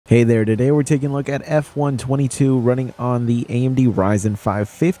Hey there, today we're taking a look at F122 running on the AMD Ryzen 5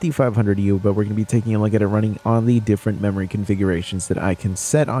 5500U, but we're going to be taking a look at it running on the different memory configurations that I can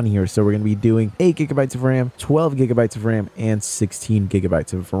set on here. So we're going to be doing 8GB of RAM, 12GB of RAM, and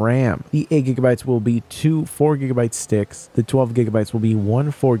 16GB of RAM. The 8GB will be two 4GB sticks, the 12GB will be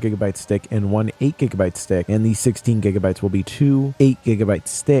one 4GB stick and one 8GB stick, and the 16GB will be two 8GB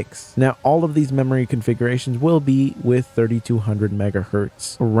sticks. Now all of these memory configurations will be with 3200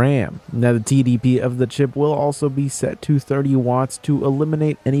 megahertz RAM. Now the TDP of the chip will also be set to 30 watts to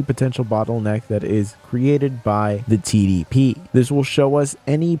eliminate any potential bottleneck that is created by the TDP. This will show us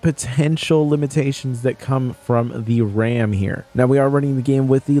any potential limitations that come from the RAM here. Now we are running the game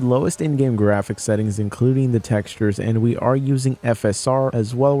with the lowest in-game graphics settings, including the textures, and we are using FSR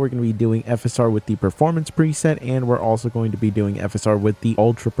as well. We're going to be doing FSR with the performance preset, and we're also going to be doing FSR with the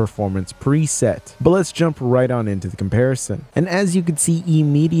ultra performance preset. But let's jump right on into the comparison. And as you can see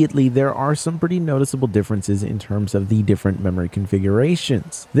immediately, there are some pretty noticeable differences in terms of the different memory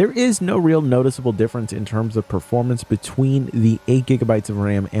configurations. There is no real noticeable difference in terms of performance between the 8GB of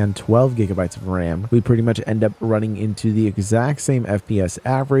RAM and 12GB of RAM. We pretty much end up running into the exact same FPS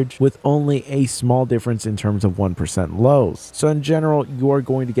average with only a small difference in terms of 1% lows. So in general, you are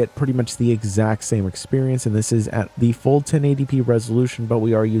going to get pretty much the exact same experience, and this is at the full 1080p resolution, but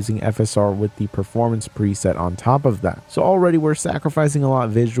we are using FSR with the performance preset on top of that. So already we're sacrificing a lot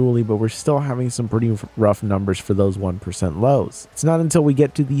visually, but we're still having some pretty rough numbers for those 1% lows. It's not until we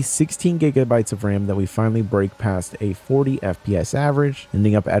get to the 16GB of RAM that we finally break past a 40 FPS average,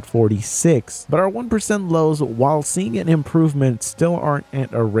 ending up at 46. But our 1% lows, while seeing an improvement, still aren't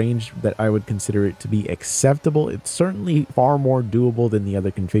at a range that I would consider it to be acceptable. It's certainly far more doable than the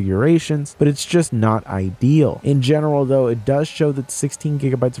other configurations, but it's just not ideal. In general though, it does show that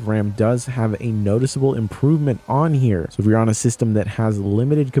 16GB of RAM does have a noticeable improvement on here. So if you're on a system that has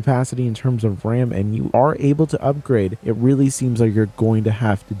limited capacity in terms of RAM and you are able to upgrade, it really seems like you're going to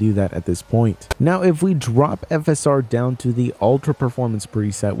have to do that at this point. Now if we drop FSR down to the ultra performance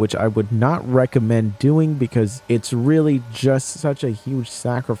preset, which I would not recommend doing because it's really just such a huge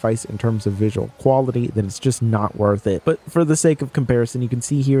sacrifice in terms of visual quality that it's just not worth it. But for the sake of comparison, you can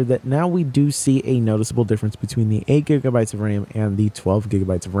see here that now we do see a noticeable difference between the 8GB of RAM and the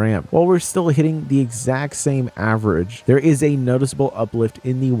 12GB of RAM. While we're still hitting the exact same average, there is a noticeable uplift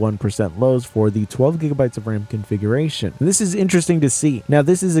in the 1% lows for the 12GB of RAM configuration. And this is interesting to see. Now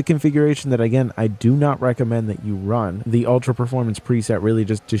this is a configuration that, again, I do not recommend that you run. The ultra performance preset really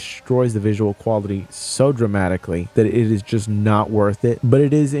just destroys the visual quality so dramatically that it is just not worth it. But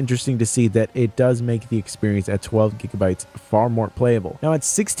it is interesting to see that it does make the experience at 12GB far more playable. Now at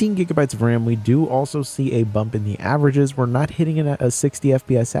 16GB of RAM, we do also see a bump in the averages. We're not hitting it at a 60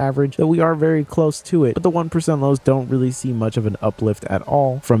 FPS average, though we are very close to it, but the 1% lows don't really see much of an uplift at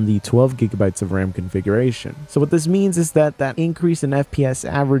all from the 12GB of RAM configuration. So what this means is that that increase in FPS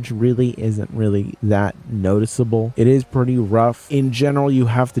average really isn't really that noticeable. It is pretty rough. In general, you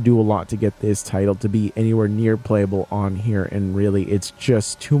have to do a lot to get this title to be anywhere near playable on here, and really it's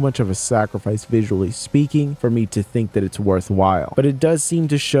just too much of a sacrifice visually speaking for me to think that it's worthwhile. But it does seem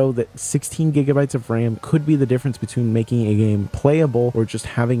to show that 16GB of RAM could be the difference between making a game playable or just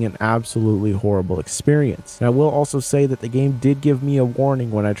having an absolutely horrible experience. And I will also say that the game did give me a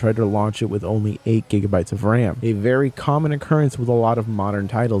warning when I tried to launch it with only 8GB of RAM, a very common occurrence with a lot of modern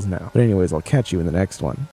titles now. But anyways, I'll catch you in the next one.